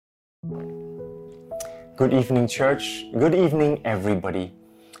Good evening, church. Good evening, everybody.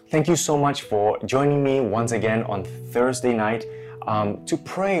 Thank you so much for joining me once again on Thursday night to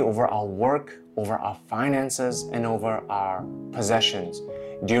pray over our work, over our finances, and over our possessions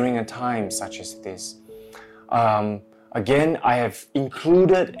during a time such as this. Again, I have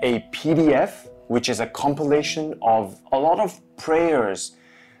included a PDF, which is a compilation of a lot of prayers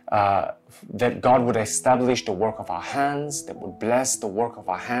that God would establish the work of our hands, that would bless the work of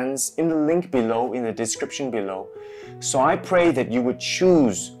our hands, in the link below, in the description below. So I pray that you would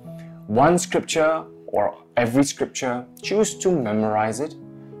choose one scripture or every scripture, choose to memorize it,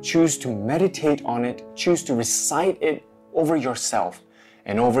 choose to meditate on it, choose to recite it over yourself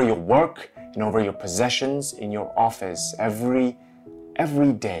and over your work and over your possessions in your office every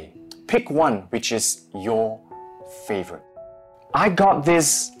day. Pick one which is your favorite. I got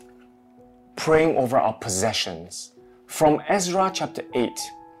this praying over our possessions from Ezra chapter 8.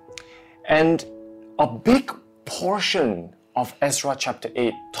 And a big portion of Ezra chapter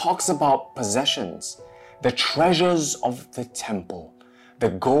 8 talks about possessions, the treasures of the temple, the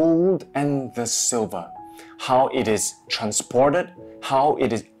gold and the silver, how it is transported, how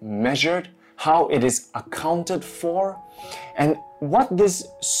it is measured, how it is accounted for. And what this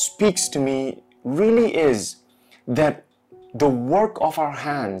speaks to me really is that the work of our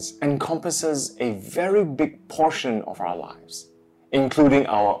hands encompasses a very big portion of our lives, including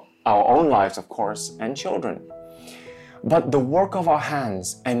our own lives, of course, and children. But the work of our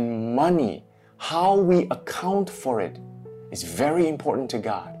hands and money, how we account for it, is very important to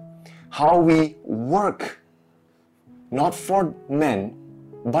God. How we work, not for men,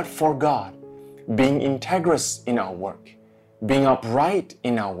 but for God, being integrous in our work, being upright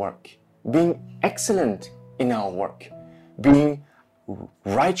in our work, being excellent in our work, being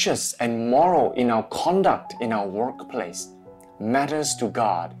righteous and moral in our conduct in our workplace matters to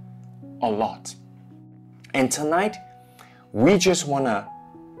God a lot. And tonight, we just want to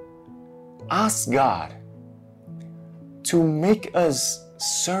ask God to make us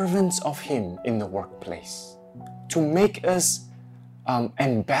servants of Him in the workplace, to make us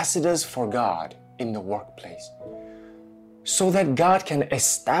ambassadors for God in the workplace, so that God can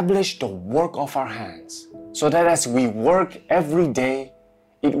establish the work of our hands, so that as we work every day,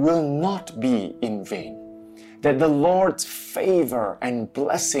 it will not be in vain. That the Lord's favor and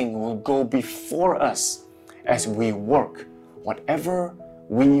blessing will go before us as we work, whatever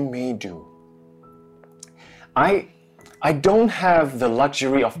we may do. I don't have the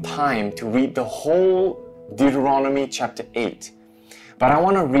luxury of time to read the whole Deuteronomy chapter 8, but I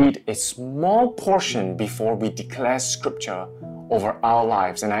want to read a small portion before we declare scripture over our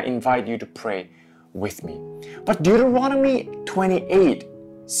lives, and I invite you to pray with me. But Deuteronomy 28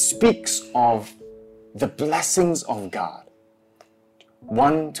 speaks of the blessings of God.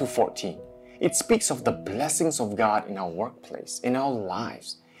 1 to 14. It speaks of the blessings of God in our workplace, in our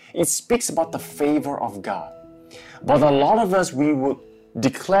lives. It speaks about the favor of God. But a lot of us, we would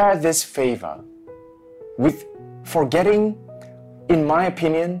declare this favor with forgetting, in my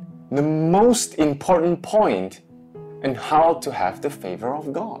opinion, the most important point in how to have the favor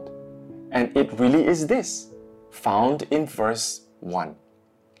of God. And it really is this, found in verse 1.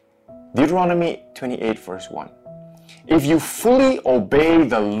 Deuteronomy 28 verse 1. If you fully obey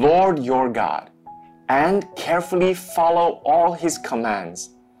the Lord your God and carefully follow all His commands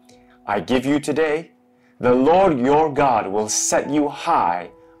I give you today, the Lord your God will set you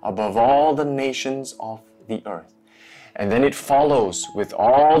high above all the nations of the earth. And then it follows with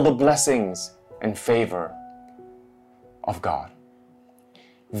all the blessings and favor of God.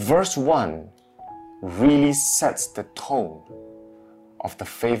 Verse 1 really sets the tone of the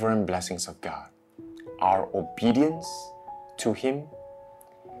favor and blessings of God. Our obedience to Him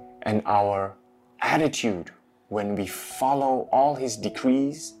and our attitude when we follow all His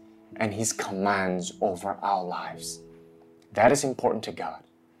decrees and His commands over our lives. That is important to God,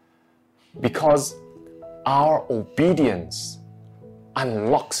 because our obedience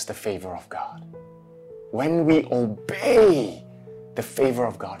unlocks the favor of God. When we obey, the favor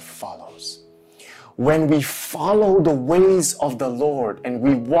of God follows. When we follow the ways of the Lord and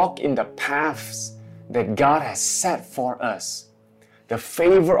we walk in the paths that God has set for us, the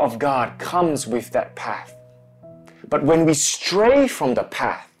favor of God comes with that path. But when we stray from the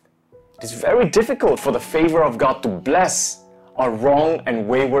path, it is very difficult for the favor of God to bless our wrong and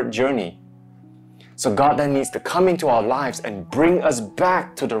wayward journey. So God then needs to come into our lives and bring us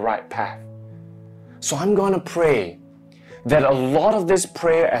back to the right path. So I'm going to pray that a lot of this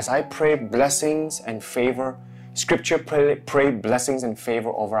prayer, as I pray blessings and favor, scripture pray blessings and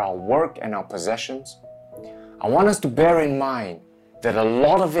favor over our work and our possessions, I want us to bear in mind that a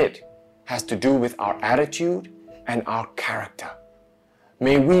lot of it has to do with our attitude and our character.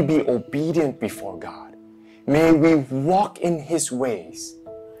 May we be obedient before God. May we walk in His ways.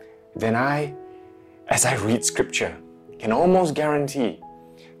 Then as I read Scripture, can almost guarantee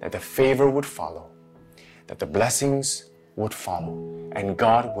that the favor would follow, that the blessings would follow, and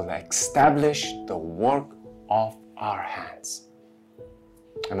God will establish the work of our hands.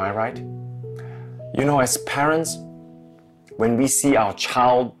 Am I right? You know, as parents, when we see our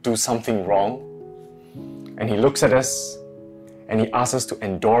child do something wrong, and he looks at us and he asks us to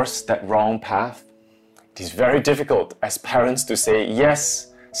endorse that wrong path, it is very difficult as parents to say,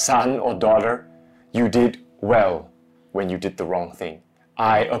 yes, son or daughter, you did well when you did the wrong thing.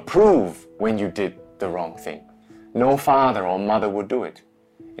 I approve when you did the wrong thing. No father or mother would do it.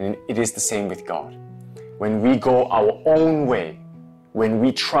 And it is the same with God. When we go our own way, when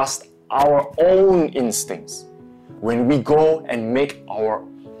we trust our own instincts, when we go and make our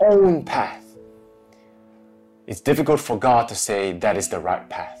own path, it's difficult for God to say that is the right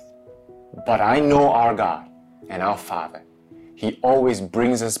path. But I know our God and our Father. He always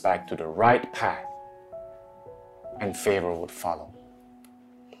brings us back to the right path, and favor would follow.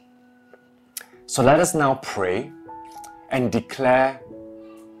 So let us now pray and declare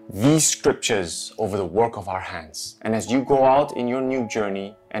these scriptures over the work of our hands. And as you go out in your new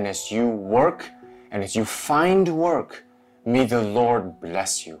journey, and as you work, and as you find work, may the Lord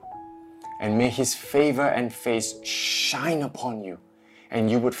bless you. And may His favor and face shine upon you. And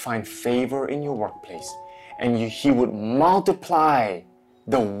you would find favor in your workplace. And He would multiply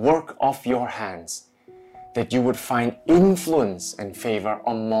the work of your hands. That you would find influence and favor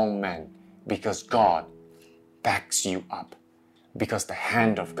among men. Because God backs you up. Because the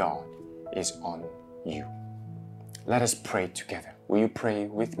hand of God is on you. Let us pray together. Will you pray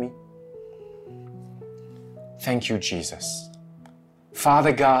with me? Thank you, Jesus.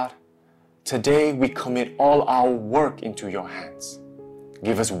 Father God, today we commit all our work into your hands.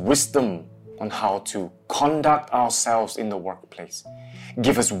 Give us wisdom on how to conduct ourselves in the workplace.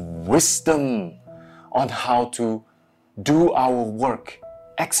 Give us wisdom on how to do our work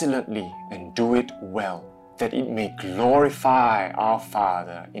excellently and do it well, that it may glorify our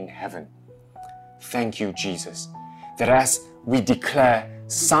Father in heaven. Thank you, Jesus, that as we declare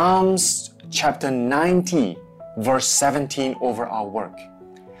Psalms chapter 90, verse 17 over our work,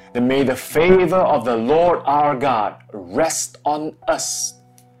 that may the favor of the Lord our God rest on us.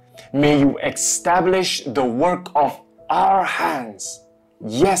 May you establish the work of our hands.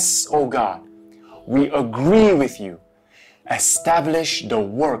 Yes, O God, we agree with you. Establish the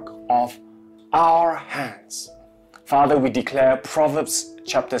work of our hands. Father, we declare Proverbs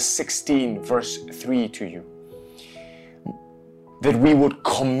chapter 16, verse 3 to you, that we would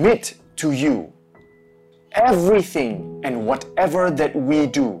commit to you everything and whatever that we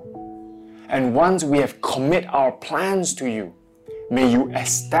do. And once we have commit our plans to you, may you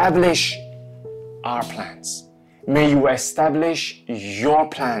establish our plans. May you establish your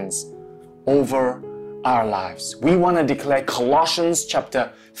plans over our lives. We want to declare Colossians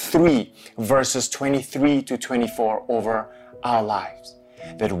chapter 3, verses 23 to 24 over our lives.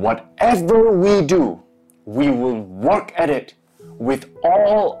 That whatever we do, we will work at it with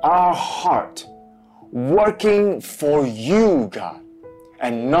all our heart, working for you, God,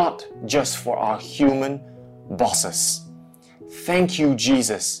 and not just for our human bosses. Thank you,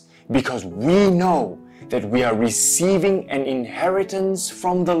 Jesus, because we know that we are receiving an inheritance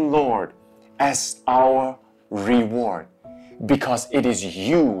from the Lord as our reward, because it is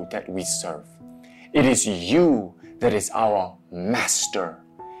you that we serve. It is you that is our master.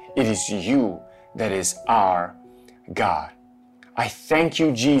 It is you that is our God. I thank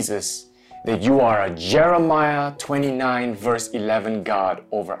you, Jesus, that you are a Jeremiah 29 verse 11 God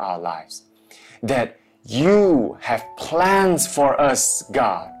over our lives. That you have plans for us,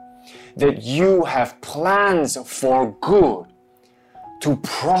 God. That you have plans for good, to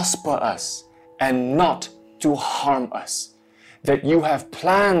prosper us and not to harm us. That you have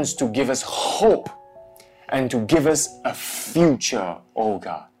plans to give us hope and to give us a future, oh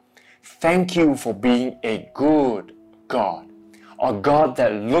God. Thank you for being a good God, a God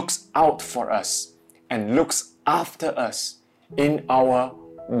that looks out for us and looks after us in our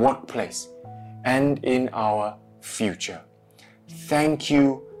workplace and in our future. Thank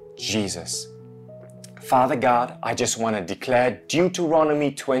you, Jesus. Father God, I just want to declare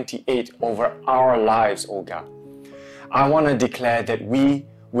Deuteronomy 28 over our lives, oh God. I want to declare that we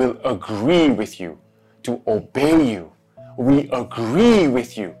will agree with you to obey you. We agree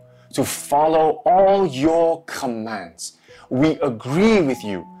with you to follow all your commands. We agree with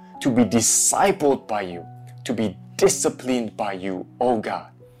you to be discipled by you, to be disciplined by you, oh God.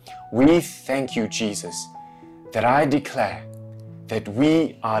 We thank you, Jesus, that I declare that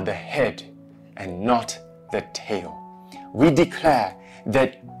we are the head and not the tail. We declare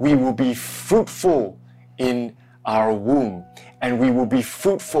that we will be fruitful in our womb, and we will be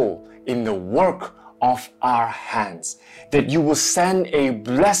fruitful in the work of our hands, that you will send a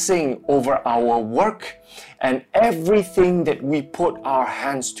blessing over our work, and everything that we put our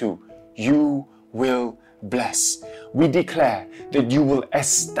hands to, you will bless. We declare that you will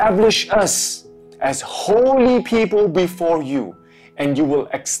establish us as holy people before you, and you will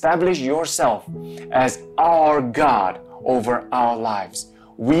establish yourself as our God over our lives.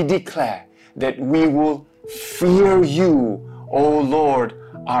 We declare that we will fear you, O Lord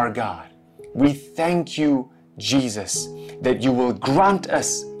our God. We thank you, Jesus, that you will grant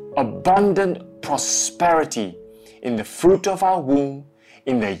us abundant prosperity in the fruit of our womb,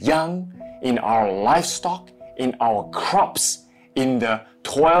 in the young, in our livestock, in our crops, in the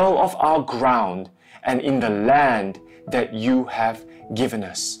toil of our ground, and in the land that you have given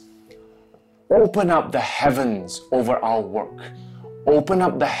us. Open up the heavens over our work. Open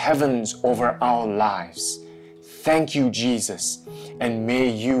up the heavens over our lives. Thank you, Jesus, and may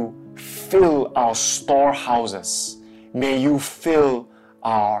you fill our storehouses. May you fill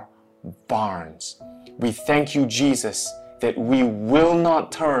our barns. We thank you, Jesus, that we will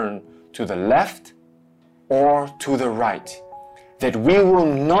not turn to the left or to the right, that we will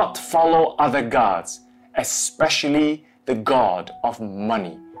not follow other gods, especially the God of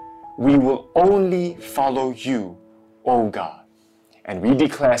money. We will only follow you, O God. And we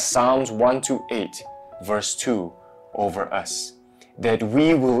declare Psalms 1-8, verse 2 over us, that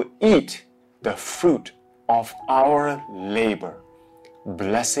we will eat the fruit of our labor.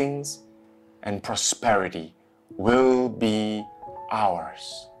 Blessings and prosperity will be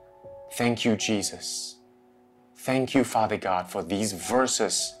ours. Thank you, Jesus. Thank you, Father God, for these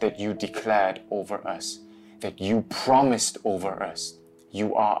verses that you declared over us, that you promised over us.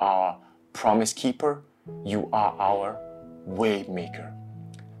 You are our promise keeper. You are our way maker.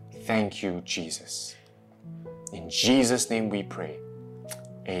 Thank you, Jesus. In Jesus' name we pray.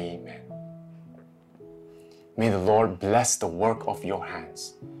 Amen. May the Lord bless the work of your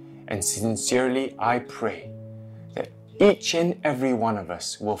hands. And sincerely I pray that each and every one of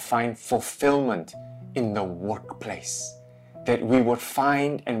us will find fulfillment in the workplace. That we would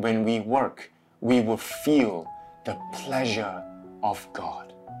find, and when we work, we will feel the pleasure of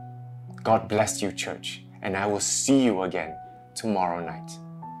God. God bless you, church, and I will see you again tomorrow night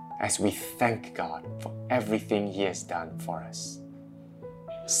as we thank God for everything He has done for us.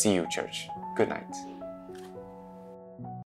 See you, church. Good night.